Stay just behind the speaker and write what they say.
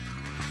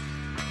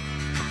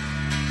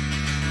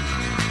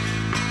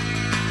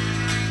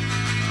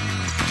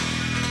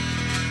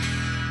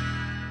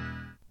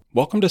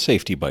Welcome to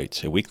Safety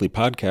Bites, a weekly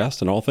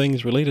podcast on all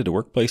things related to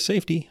workplace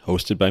safety,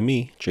 hosted by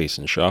me,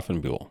 Jason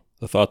Schaffenbuhl.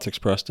 The thoughts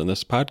expressed in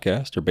this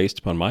podcast are based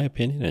upon my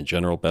opinion and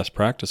general best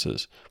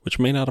practices, which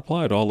may not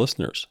apply to all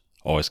listeners.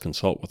 Always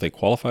consult with a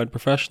qualified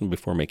professional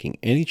before making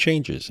any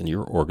changes in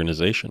your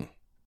organization.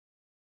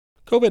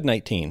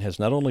 COVID-19 has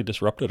not only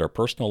disrupted our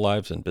personal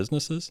lives and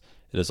businesses,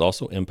 it has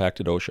also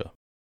impacted OSHA.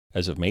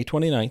 As of May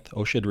 29th,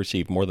 OSHA had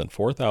received more than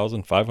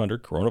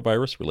 4,500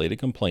 coronavirus-related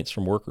complaints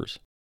from workers.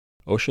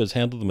 OSHA has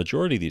handled the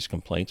majority of these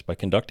complaints by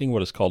conducting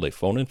what is called a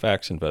phone and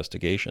fax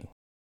investigation.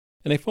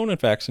 In a phone and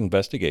fax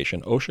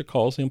investigation, OSHA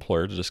calls the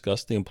employer to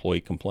discuss the employee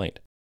complaint.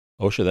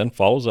 OSHA then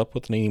follows up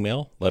with an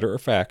email, letter, or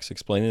fax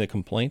explaining the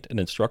complaint and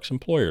instructs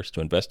employers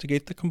to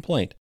investigate the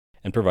complaint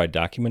and provide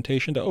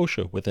documentation to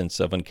OSHA within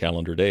 7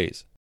 calendar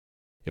days.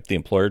 If the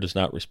employer does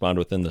not respond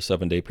within the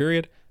 7-day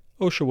period,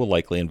 OSHA will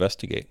likely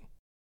investigate.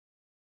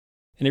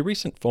 In a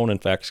recent phone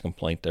and fax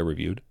complaint I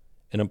reviewed,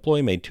 an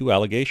employee made 2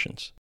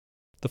 allegations.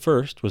 The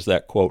first was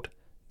that, quote,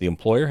 the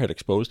employer had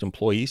exposed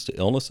employees to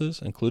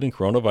illnesses, including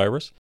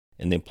coronavirus,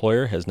 and the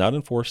employer has not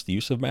enforced the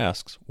use of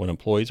masks when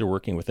employees are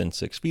working within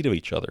 6 feet of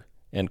each other,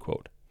 end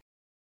quote.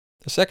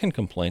 The second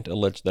complaint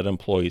alleged that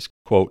employees,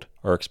 quote,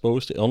 are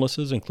exposed to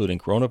illnesses, including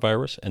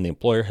coronavirus, and the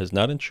employer has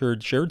not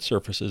ensured shared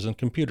surfaces and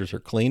computers are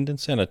cleaned and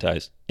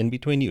sanitized in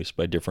between use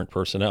by different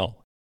personnel,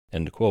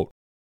 end quote.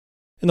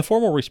 In the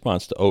formal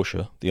response to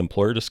OSHA, the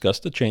employer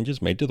discussed the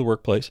changes made to the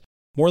workplace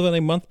more than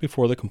a month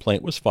before the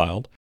complaint was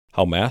filed,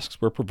 how masks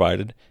were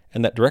provided,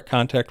 and that direct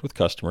contact with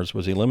customers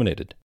was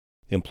eliminated.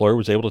 The employer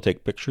was able to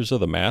take pictures of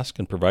the mask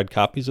and provide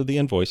copies of the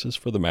invoices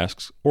for the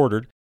masks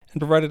ordered,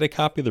 and provided a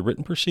copy of the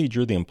written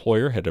procedure the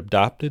employer had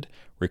adopted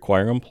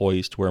requiring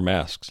employees to wear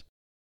masks.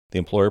 The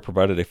employer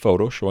provided a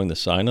photo showing the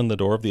sign on the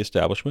door of the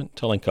establishment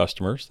telling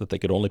customers that they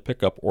could only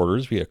pick up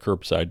orders via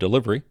curbside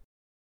delivery.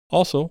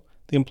 Also,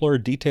 the employer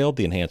detailed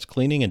the enhanced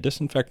cleaning and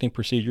disinfecting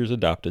procedures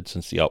adopted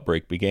since the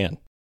outbreak began.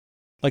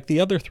 Like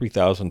the other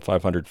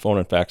 3,500 phone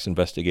and fax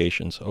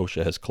investigations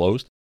OSHA has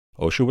closed,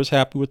 OSHA was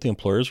happy with the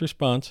employer's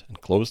response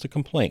and closed the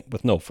complaint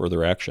with no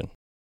further action.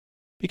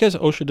 Because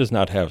OSHA does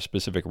not have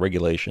specific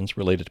regulations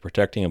related to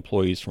protecting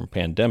employees from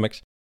pandemics,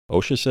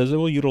 OSHA says it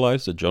will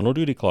utilize the General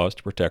Duty Clause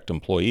to protect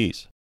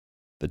employees.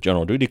 The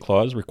General Duty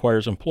Clause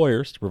requires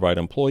employers to provide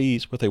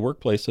employees with a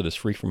workplace that is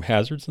free from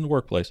hazards in the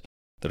workplace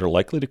that are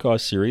likely to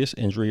cause serious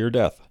injury or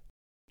death.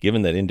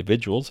 Given that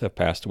individuals have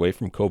passed away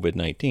from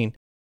COVID-19,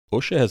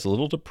 OSHA has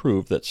little to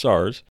prove that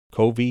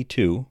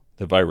SARS-CoV-2,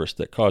 the virus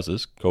that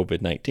causes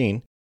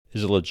COVID-19,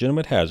 is a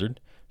legitimate hazard,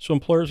 so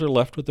employers are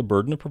left with the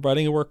burden of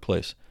providing a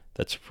workplace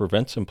that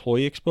prevents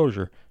employee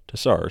exposure to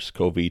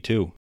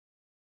SARS-CoV-2.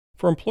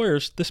 For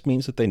employers, this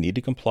means that they need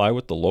to comply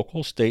with the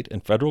local, state,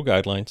 and federal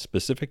guidelines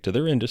specific to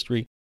their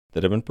industry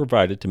that have been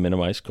provided to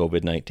minimize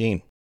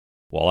COVID-19.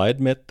 While I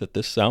admit that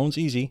this sounds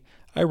easy,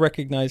 I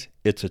recognize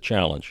it's a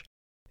challenge.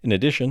 In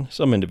addition,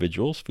 some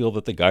individuals feel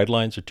that the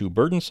guidelines are too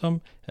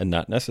burdensome and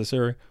not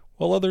necessary,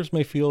 while others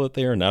may feel that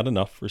they are not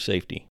enough for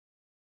safety.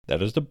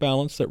 That is the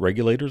balance that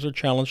regulators are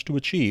challenged to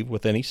achieve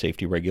with any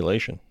safety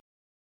regulation.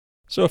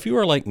 So if you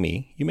are like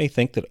me, you may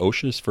think that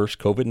OSHA's first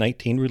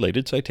COVID-19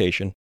 related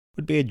citation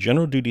would be a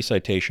general duty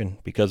citation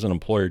because an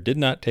employer did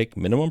not take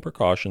minimum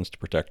precautions to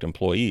protect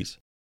employees.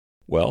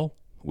 Well,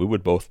 we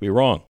would both be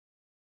wrong.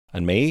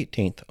 On May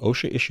 18th,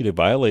 OSHA issued a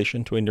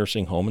violation to a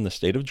nursing home in the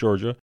state of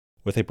Georgia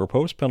with a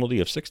proposed penalty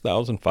of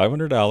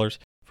 $6,500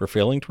 for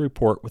failing to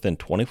report within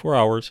 24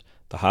 hours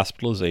the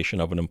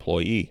hospitalization of an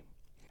employee.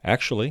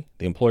 Actually,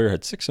 the employer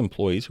had 6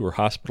 employees who were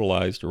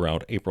hospitalized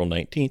around April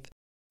 19th,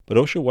 but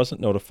OSHA wasn't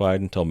notified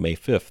until May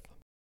 5th.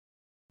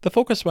 The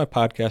focus of my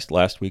podcast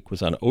last week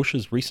was on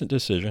OSHA's recent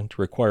decision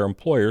to require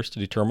employers to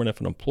determine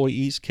if an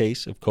employee's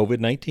case of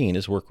COVID-19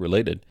 is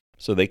work-related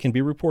so they can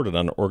be reported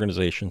on an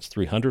organization's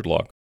 300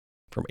 log.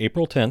 From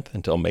April 10th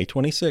until May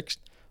 26th,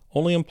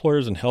 only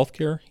employers in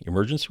healthcare,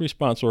 emergency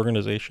response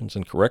organizations,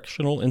 and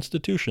correctional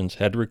institutions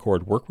had to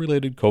record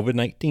work-related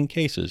COVID-19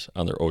 cases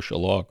on their OSHA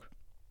log.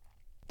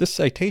 This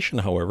citation,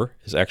 however,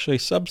 is actually a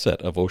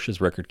subset of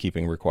OSHA's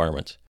record-keeping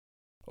requirements.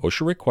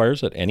 OSHA requires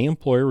that any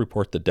employer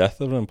report the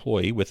death of an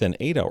employee within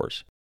 8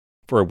 hours.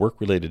 For a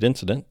work-related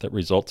incident that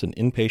results in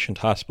inpatient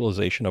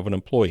hospitalization of an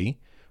employee,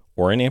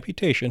 or an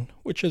amputation,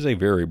 which is a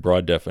very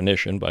broad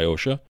definition by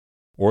OSHA,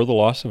 or the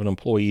loss of an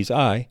employee's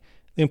eye,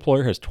 the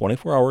employer has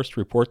 24 hours to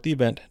report the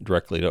event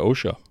directly to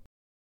OSHA.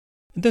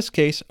 In this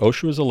case,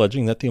 OSHA is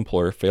alleging that the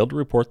employer failed to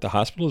report the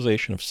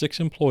hospitalization of 6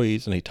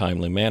 employees in a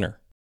timely manner.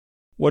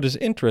 What is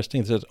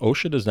interesting is that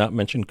OSHA does not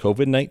mention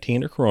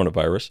COVID-19 or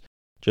coronavirus,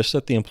 just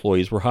that the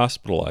employees were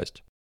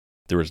hospitalized.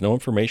 There is no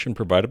information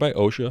provided by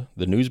OSHA,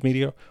 the news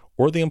media,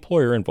 or the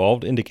employer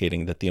involved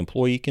indicating that the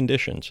employee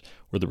conditions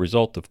were the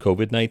result of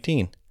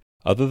COVID-19,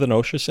 other than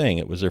OSHA saying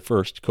it was their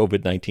first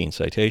COVID-19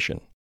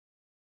 citation.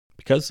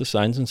 Because the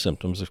signs and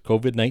symptoms of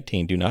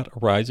COVID-19 do not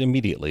arise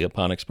immediately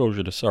upon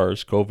exposure to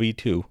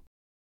SARS-CoV-2,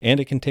 and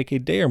it can take a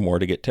day or more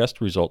to get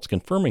test results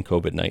confirming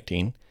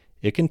COVID-19,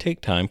 it can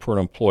take time for an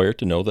employer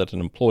to know that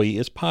an employee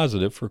is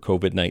positive for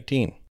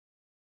COVID-19.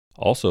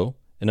 Also,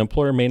 An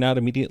employer may not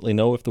immediately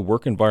know if the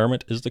work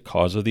environment is the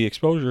cause of the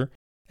exposure,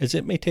 as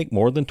it may take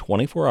more than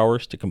 24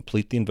 hours to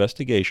complete the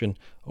investigation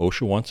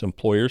OSHA wants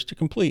employers to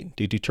complete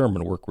to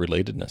determine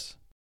work-relatedness.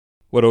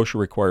 What OSHA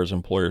requires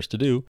employers to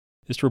do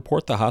is to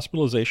report the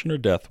hospitalization or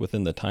death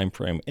within the time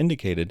frame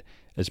indicated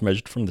as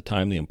measured from the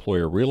time the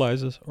employer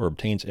realizes or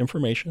obtains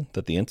information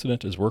that the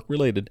incident is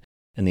work-related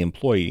and the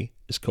employee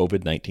is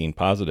COVID-19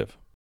 positive.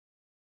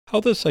 How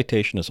this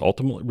citation is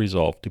ultimately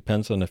resolved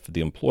depends on if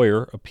the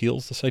employer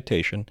appeals the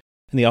citation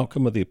and the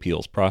outcome of the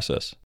appeals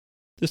process.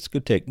 This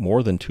could take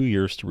more than 2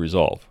 years to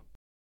resolve.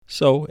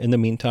 So, in the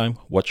meantime,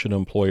 what should an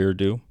employer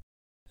do?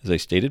 As I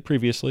stated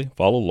previously,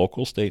 follow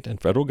local, state, and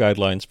federal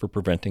guidelines for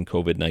preventing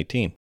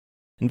COVID-19.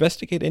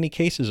 Investigate any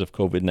cases of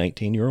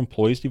COVID-19 your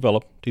employees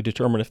develop to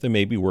determine if they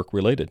may be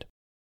work-related.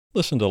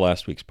 Listen to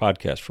last week's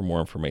podcast for more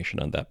information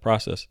on that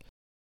process.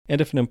 And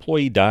if an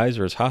employee dies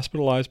or is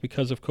hospitalized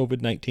because of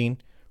COVID-19,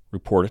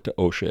 report it to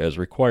OSHA as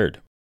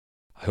required.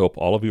 I hope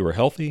all of you are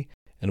healthy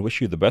and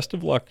wish you the best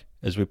of luck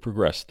as we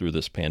progress through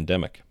this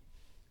pandemic.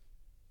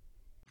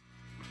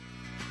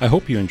 I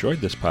hope you enjoyed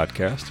this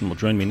podcast and will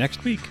join me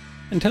next week.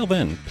 Until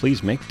then,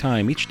 please make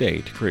time each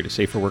day to create a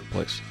safer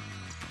workplace.